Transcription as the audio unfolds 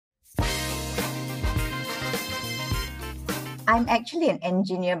I'm actually an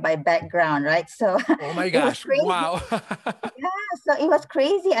engineer by background, right? So Oh my it was gosh. crazy. Wow. Yeah, so it was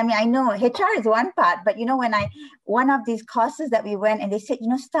crazy. I mean, I know HR is one part, but when one of these courses that we went and they said,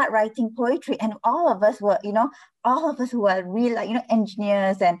 start writing poetry, and all of us were, all of us who are real, like,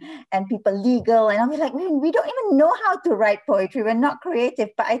 engineers and people legal, and I was like, we don't even know how to write poetry. We're not creative.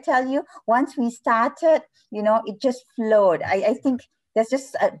 But I tell you, once we started, it just flowed. I think there's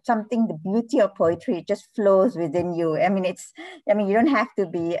just something, the beauty of poetry, it just flows within you. I mean, you don't have to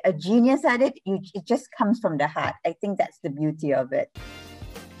be a genius at it. It just comes from the heart. I think that's the beauty of it.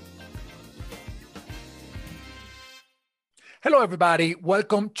 Hello, everybody.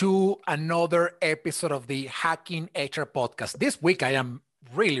 Welcome to another episode of the Hacking HR podcast. This week, I am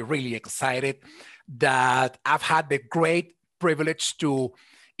really, really excited that I've had the great privilege to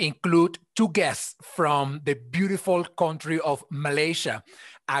include two guests from the beautiful country of Malaysia,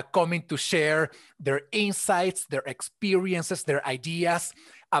 coming to share their insights, their experiences, their ideas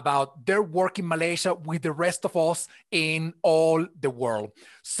about their work in Malaysia with the rest of us in all the world.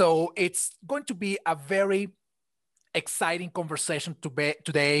 So it's going to be a very exciting conversation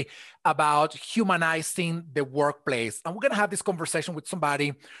today about humanizing the workplace. And we're going to have this conversation with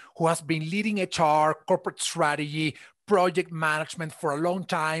somebody who has been leading HR, corporate strategy, project management for a long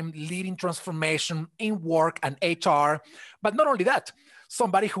time, leading transformation in work and HR. But not only that,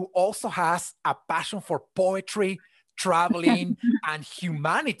 somebody who also has a passion for poetry, traveling, and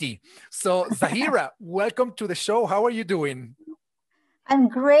humanity. So Zahira, welcome to the show. How are you doing? I'm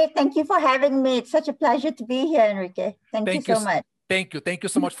great. Thank you for having me. It's such a pleasure to be here, Enrique. Thank you so much. Thank you. Thank you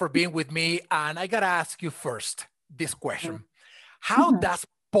so much for being with me. And I got to ask you first this question. How does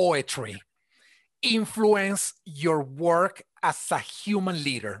poetry influence your work as a human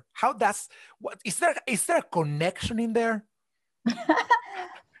leader? Is there a connection in there?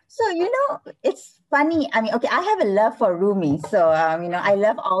 So, it's funny. I mean, okay, I have a love for Rumi. So, I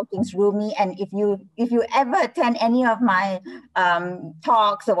love all things Rumi. And if you ever attend any of my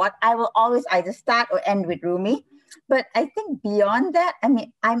talks or what, I will always either start or end with Rumi. But I think beyond that, I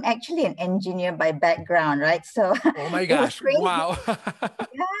mean, I'm actually an engineer by background, right? So oh my gosh, wow.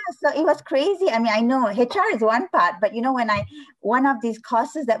 Yeah, so it was crazy. I mean, I know HR is one part, but one of these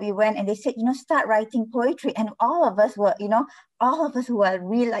courses that we went and they said, start writing poetry, and all of us were, all of us who are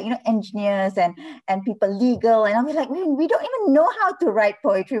real, like, engineers and people legal, and I was like, we don't even know how to write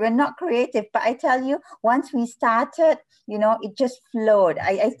poetry. We're not creative. But I tell you, once we started, it just flowed.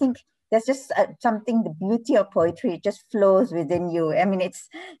 I think there's just something, the beauty of poetry, it just flows within you. I mean,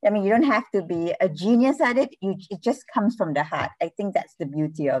 you don't have to be a genius at it. It just comes from the heart. I think that's the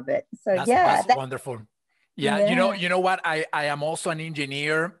beauty of it. So that's wonderful. Yeah, you know what? I am also an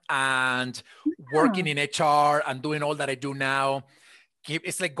engineer and working in HR and doing all that I do now.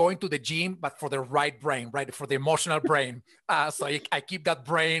 It's like going to the gym, but for the right brain, right? For the emotional brain. So I keep that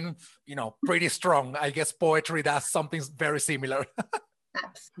brain, pretty strong. I guess poetry does something very similar.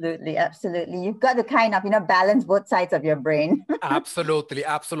 Absolutely. You've got to kind of, balance both sides of your brain. Absolutely.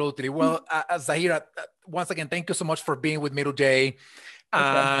 Well, Zahira, once again, thank you so much for being with me today.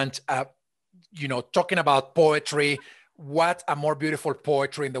 And, talking about poetry, what a more beautiful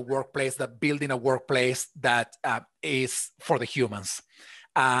poetry in the workplace than building a workplace that is for the humans.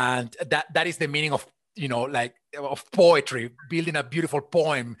 And that is the meaning of, of poetry, building a beautiful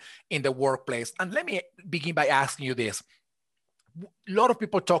poem in the workplace. And let me begin by asking you this. A lot of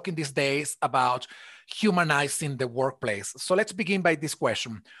people talking these days about humanizing the workplace. So let's begin by this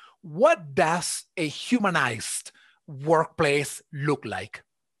question. What does a humanized workplace look like?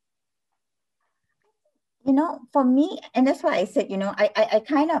 For me, and that's why I said,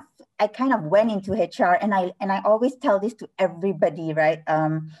 I kind of went into HR, and I always tell this to everybody, right?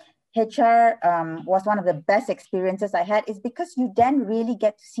 HR was one of the best experiences I had, is because you then really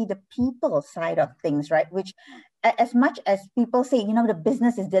get to see the people side of things, right? Which, as much as people say, the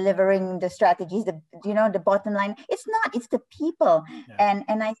business is delivering the strategies, the bottom line, it's not, it's the people. Yeah.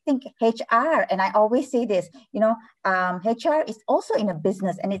 And I think HR, and I always say this, HR is also in a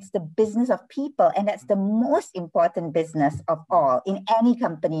business, and it's the business of people. And that's the most important business of all in any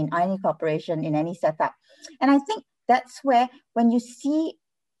company, in any corporation, in any setup. And I think that's where, when you see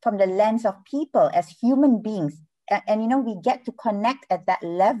from the lens of people as human beings, and we get to connect at that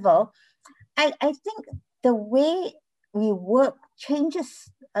level, I think the way we work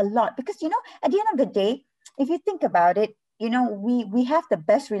changes a lot. Because, at the end of the day, if you think about it, we have the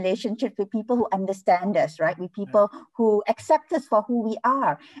best relationship with people who understand us, right? With people who accept us for who we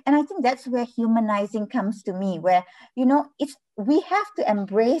are. And I think that's where humanizing comes to me, where, we have to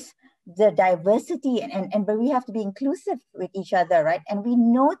embrace the diversity, but we have to be inclusive with each other, right? And we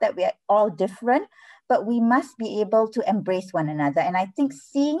know that we are all different, but we must be able to embrace one another. And I think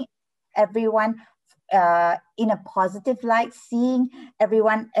seeing everyone in a positive light, seeing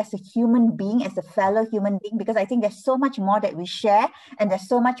everyone as a human being, as a fellow human being, because I think there's so much more that we share, and there's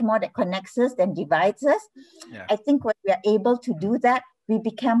so much more that connects us than divides us. Yeah. I think when we are able to do that, we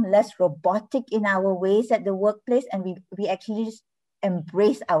become less robotic in our ways at the workplace, and we actually just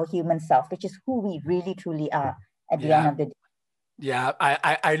embrace our human self, which is who we really truly are at the end of the day. Yeah,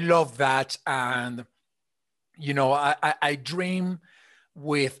 I love that. And, you know, I dream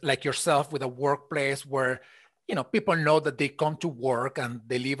with, like yourself, with a workplace where, you know, people know that they come to work and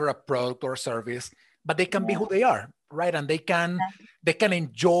deliver a product or a service, but they can be who they are, right? And they can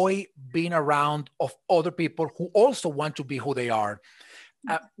enjoy being around of other people who also want to be who they are.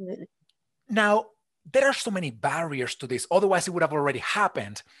 Now, there are so many barriers to this. Otherwise, it would have already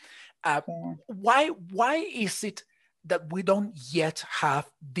happened. Why is it that we don't yet have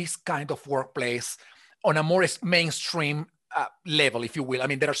this kind of workplace on a more mainstream level, if you will? I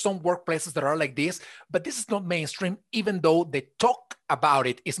mean, there are some workplaces that are like this, but this is not mainstream, even though the talk about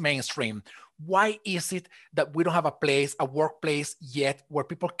it is mainstream. Why is it that we don't have a workplace yet where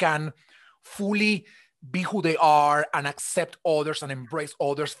people can fully be who they are and accept others and embrace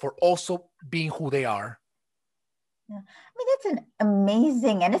others for also being who they are? I mean, that's an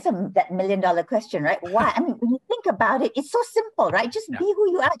amazing, and it's that $1 million question, right? Why? I mean, when you think about it, it's so simple, right? Just be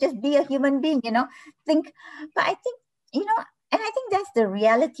who you are, just be a human being, you know, but I think, you know, and I think that's the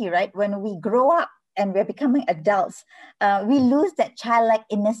reality, right? When we grow up and we're becoming adults, we lose that childlike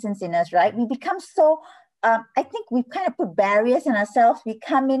innocence in us, right? We become so, I think we kind of put barriers on ourselves. We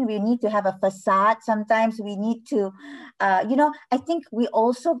come in, we need to have a facade. Sometimes we need to, you know, I think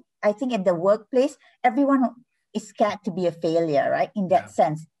in the workplace, everyone is scared to be a failure, right? In that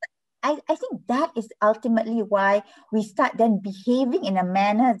sense. I think that is ultimately why we start then behaving in a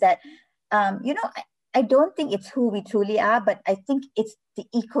manner that, you know, I don't think it's who we truly are, but I think it's the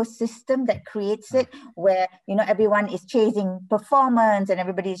ecosystem that creates it, where, you know, everyone is chasing performance and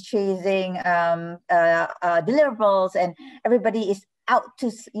everybody is chasing deliverables, and everybody is out to,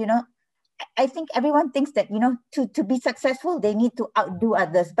 you know, I think everyone thinks that, you know, to be successful, they need to outdo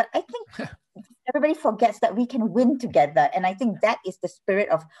others. But I think everybody forgets that we can win together. And I think that is the spirit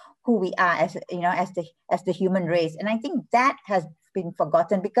of who we are as, you know, as the human race. And I think that has been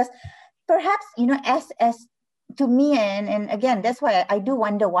forgotten because perhaps, you know, as to me, and again, that's why I do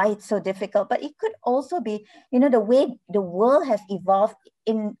wonder why it's so difficult, but it could also be, you know, the way the world has evolved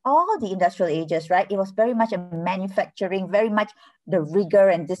in all the industrial ages, right? It was very much a manufacturing, very much the rigor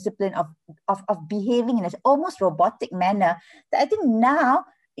and discipline of behaving in an almost robotic manner that I think now,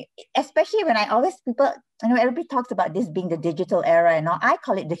 especially when people, you know, everybody talks about this being the digital era, and all, I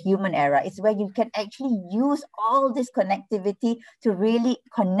call it the human era. It's where you can actually use all this connectivity to really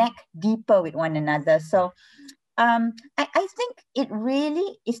connect deeper with one another. So I think it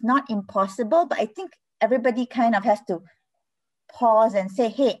really is not impossible, but I think everybody kind of has to pause and say,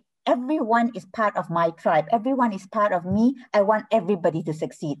 hey, everyone is part of my tribe. Everyone is part of me. I want everybody to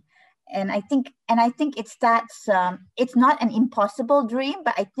succeed. And I think it starts, it's not an impossible dream,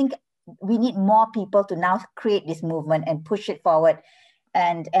 but I think we need more people to now create this movement and push it forward.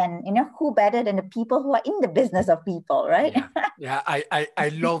 And you know, who better than the people who are in the business of people, right? Yeah, I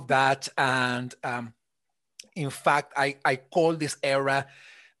love that. And in fact, I call this era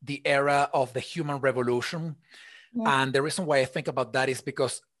the era of the human revolution. Yeah. And the reason why I think about that is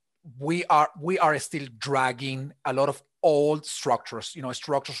because we are still dragging a lot of old structures, you know,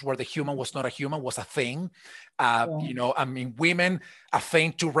 structures where the human was not a human, was a thing. You know, I mean, women, a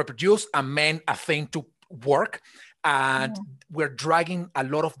thing to reproduce, and men, a thing to work. And we're dragging a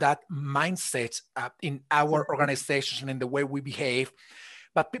lot of that mindset in our organizations and in the way we behave.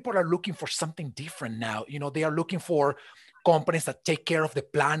 But people are looking for something different now. You know, they are looking for companies that take care of the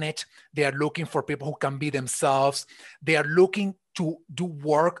planet. They are looking for people who can be themselves. They are looking to do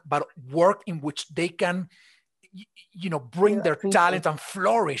work, but work in which they can, you know, bring their talent and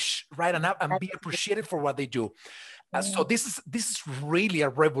flourish, right? And be appreciated for what they do. So this is really a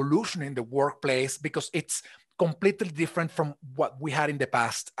revolution in the workplace because it's completely different from what we had in the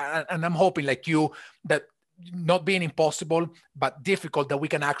past. And I'm hoping, like you, that not being impossible, but difficult, that we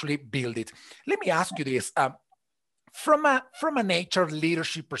can actually build it. Let me ask you this. From an HR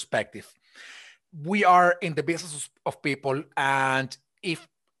leadership perspective, we are in the business of people, and if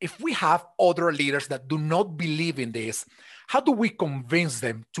we have other leaders that do not believe in this, how do we convince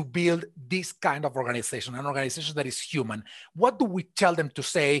them to build this kind of organization, an organization that is human? What do we tell them to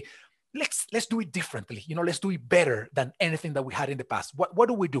say? let's do it differently. Let's do it better than anything that we had in the past. What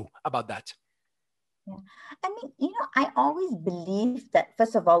do we do about that? Yeah. I mean, I always believe that,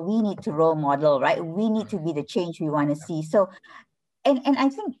 first of all, we need to role model, right? We need to be the change we want to see. So, and I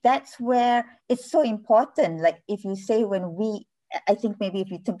think that's where it's so important. Like if you say I think maybe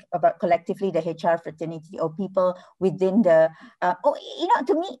if you think about collectively the HR fraternity or people within the,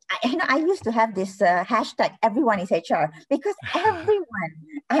 to me, I used to have this hashtag, everyone is HR, because everyone,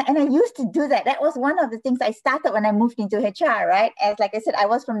 and I used to do that. That was one of the things I started when I moved into HR, right? As like I said, I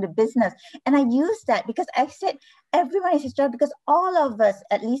was from the business, and I used that because I said, everyone is HR, because all of us,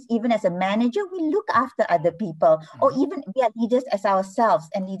 at least even as a manager, we look after other people, or even we are leaders as ourselves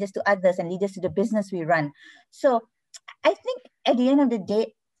and leaders to others and leaders to the business we run. So I think at the end of the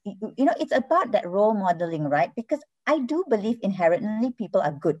day, it's about that role modeling, right? Because I do believe inherently people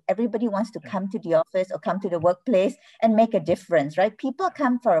are good. Everybody wants to come to the office or come to the workplace and make a difference, right? People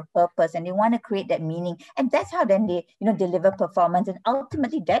come for a purpose and they want to create that meaning. And that's how then they, deliver performance. And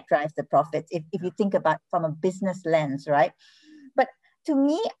ultimately that drives the profits if you think about from a business lens, right? But to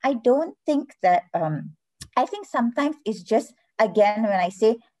me, I don't think that, I think sometimes it's just, again, when I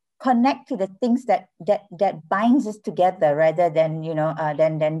say connect to the things that binds us together rather than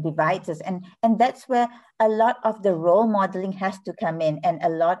than divides us, and that's where a lot of the role modeling has to come in, and a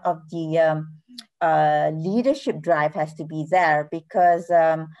lot of the leadership drive has to be there, because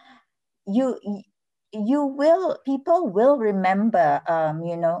people will remember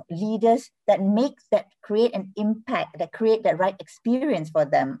leaders that create an impact, that create the right experience for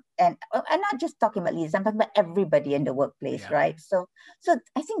them, and not just talking about leaders, I'm talking about everybody in the workplace, right? So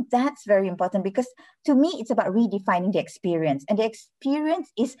I think that's very important, because to me it's about redefining the experience, and the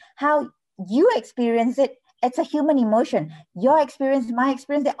experience is how you experience it. It's a human emotion. Your experience, my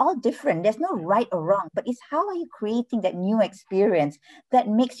experience, they're all different. There's no right or wrong, but it's how are you creating that new experience that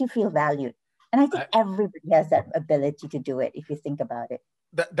makes you feel valued. And I think everybody has that ability to do it if you think about it.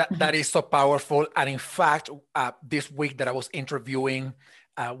 That is so powerful. And in fact, this week that I was interviewing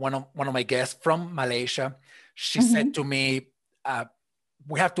one of my guests from Malaysia, she said to me,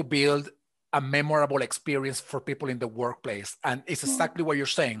 we have to build a memorable experience for people in the workplace. And it's exactly what you're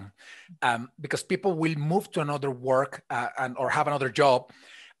saying, because people will move to another work or have another job,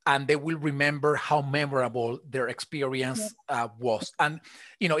 and they will remember how memorable their experience was. And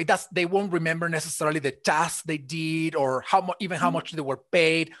they won't remember necessarily the tasks they did or how much they were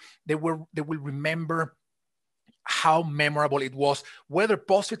paid. They will remember how memorable it was, whether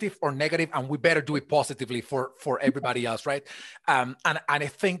positive or negative, and we better do it positively for everybody else, right? And I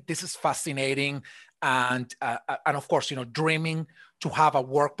think this is fascinating, and of course, dreaming to have a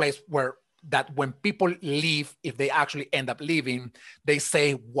workplace that when people leave, if they actually end up leaving, they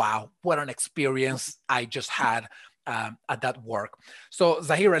say, wow, what an experience I just had at that work. So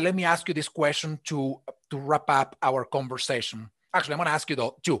Zahira, let me ask you this question to wrap up our conversation. Actually, I'm going to ask you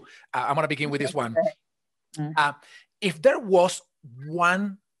though, too. I'm going to begin with this one. If there was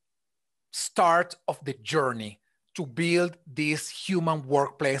one start of the journey to build this human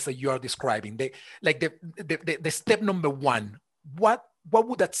workplace that you are describing, the step number one, what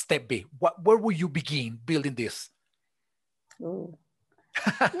would that step be? Where would you begin building this? Well,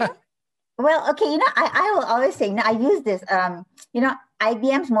 okay, I will always say, I use this,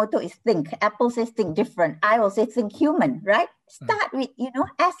 IBM's motto is think. Apple says think different. I will say think human, right? Start with,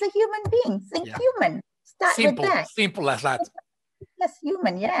 as a human being, think human. Start with that. Simple as that. Yes,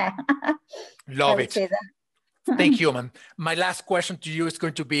 human, yeah. Love it. Say that. Think human. My last question to you is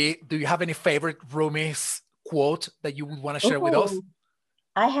going to be, do you have any favorite Rumi's quote that you would want to share with us?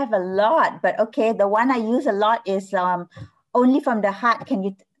 I have a lot, but okay, the one I use a lot is only from the heart can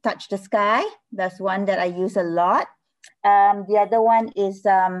you touch the sky. That's one that I use a lot. The other one is,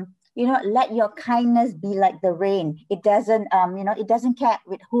 let your kindness be like the rain. It doesn't, it doesn't care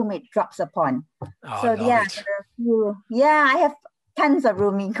with whom it drops upon. So yeah, I have tons of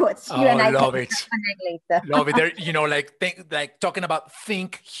Rumi quotes. You and I love can it. Connect later. Love it. There, talking about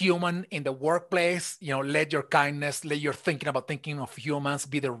think human in the workplace. Let your kindness, let your thinking of humans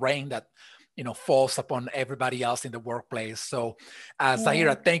be the rain that falls upon everybody else in the workplace. So,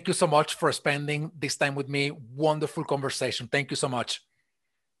 Zahira, thank you so much for spending this time with me. Wonderful conversation. Thank you so much.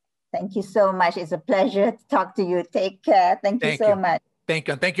 Thank you so much. It's a pleasure to talk to you. Take care. Thank you so much. Thank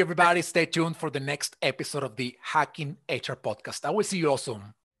you. And thank you, everybody. Stay tuned for the next episode of the Hacking HR podcast. I will see you all soon.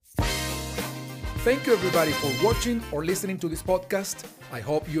 Thank you, everybody, for watching or listening to this podcast. I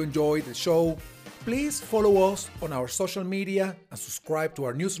hope you enjoyed the show. Please follow us on our social media and subscribe to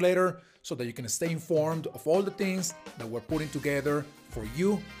our newsletter so that you can stay informed of all the things that we're putting together for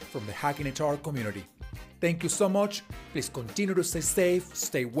you from the Hacking HR community. Thank you so much. Please continue to stay safe,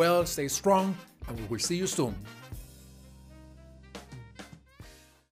 stay well, stay strong, and we will see you soon.